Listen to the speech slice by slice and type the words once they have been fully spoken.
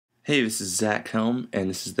Hey, this is Zach Helm, and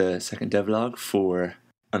this is the second devlog for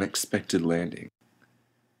Unexpected Landing.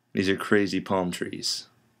 These are crazy palm trees.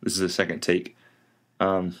 This is the second take.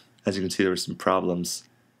 As you can see, there were some problems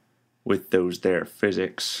with those there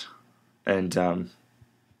physics, and I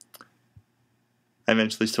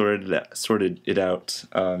eventually sorted it out.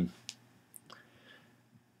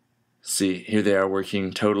 See, here they are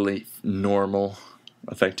working totally normal,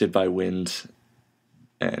 affected by wind,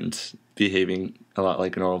 and behaving a lot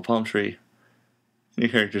like a normal palm tree. Your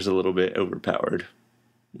character's a little bit overpowered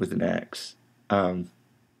with an axe. I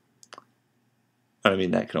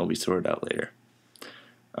mean, that can all be sorted out later.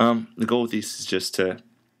 The goal with these is just to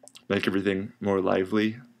make everything more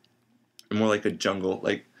lively, and more like a jungle.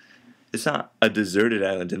 Like, it's not a deserted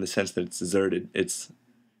island in the sense that it's deserted. It's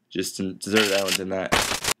just a deserted island in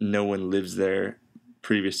that no one lives there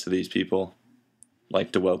previous to these people,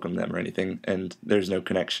 like to welcome them or anything, and there's no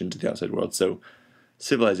connection to the outside world, so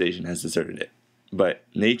civilization has deserted it. But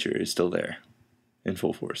nature is still there in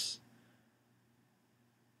full force.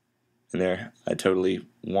 And there, I totally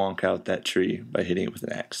wonk out that tree by hitting it with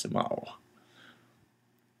an axe. Wow.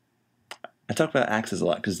 I talk about axes a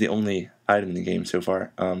lot because it's the only item in the game so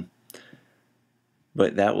far,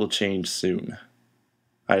 but that will change soon.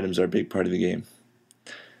 Items are a big part of the game.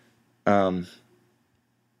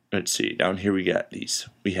 Let's see, down here we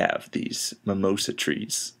have these mimosa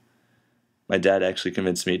trees. My dad actually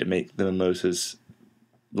convinced me to make the mimosas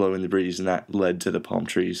blow in the breeze, and that led to the palm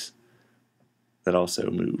trees that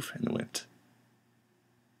also move in the wind.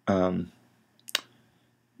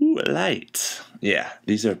 Ooh, a light. Yeah,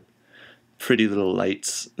 these are pretty little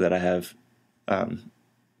lights that I have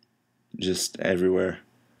just everywhere.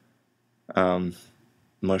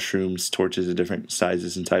 Mushrooms, torches of different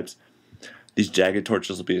sizes and types. These jagged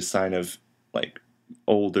torches will be a sign of, like,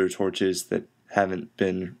 older torches that haven't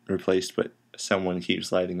been replaced, but someone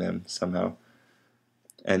keeps lighting them somehow.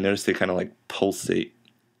 And notice they kind of, like, pulsate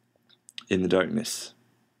in the darkness.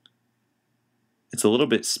 It's a little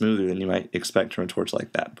bit smoother than you might expect from a torch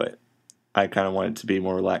like that, but I kind of want it to be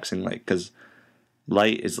more relaxing, like, because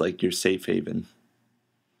light is like your safe haven.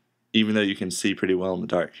 Even though you can see pretty well in the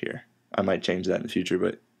dark here. I might change that in the future,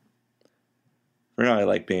 but for now I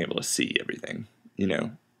like being able to see everything. You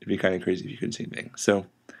know, it'd be kind of crazy if you couldn't see anything. So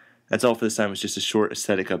that's all for this time. It's just a short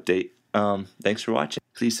aesthetic update. Thanks for watching.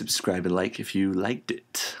 Please subscribe and like if you liked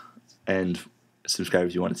it. And subscribe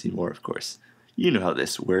if you want to see more, of course. You know how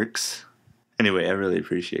this works. Anyway, I really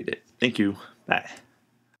appreciate it. Thank you. Bye.